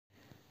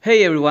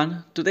Hey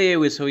everyone, today I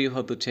will show you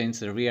how to change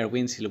the rear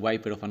windshield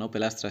wiper of an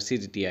Opel Astra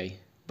CGTI,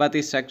 but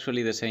it's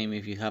actually the same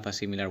if you have a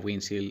similar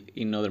windshield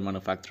in other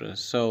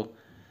manufacturers, so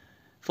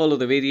follow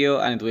the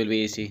video and it will be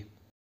easy.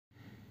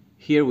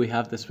 Here we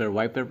have the spare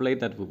wiper blade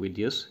that we will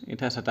use.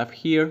 It has a tab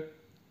here,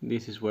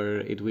 this is where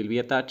it will be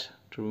attached.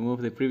 To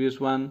remove the previous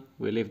one,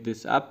 we lift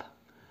this up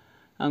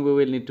and we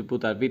will need to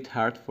put a bit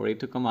hard for it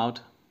to come out.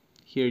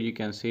 Here you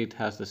can see it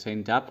has the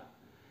same tab.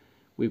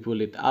 We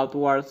pull it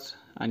outwards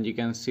and you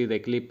can see the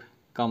clip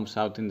comes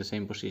out in the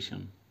same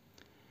position.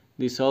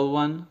 This old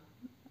one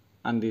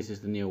and this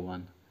is the new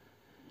one.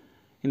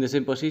 In the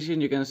same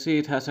position you can see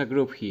it has a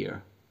group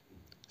here.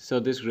 So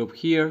this group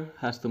here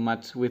has to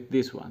match with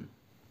this one.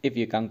 If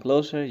you come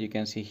closer you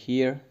can see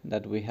here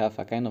that we have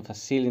a kind of a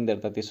cylinder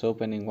that is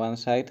open in one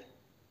side.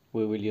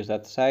 We will use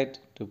that side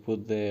to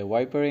put the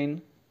wiper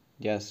in.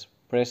 Just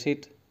press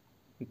it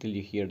until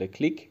you hear the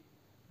click.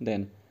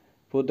 Then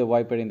put the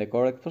wiper in the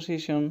correct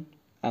position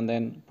and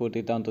then put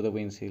it onto the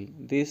windshield.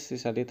 This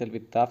is a little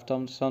bit tough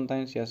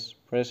sometimes,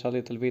 just press a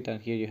little bit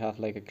and here you have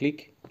like a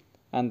click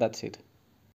and that's it.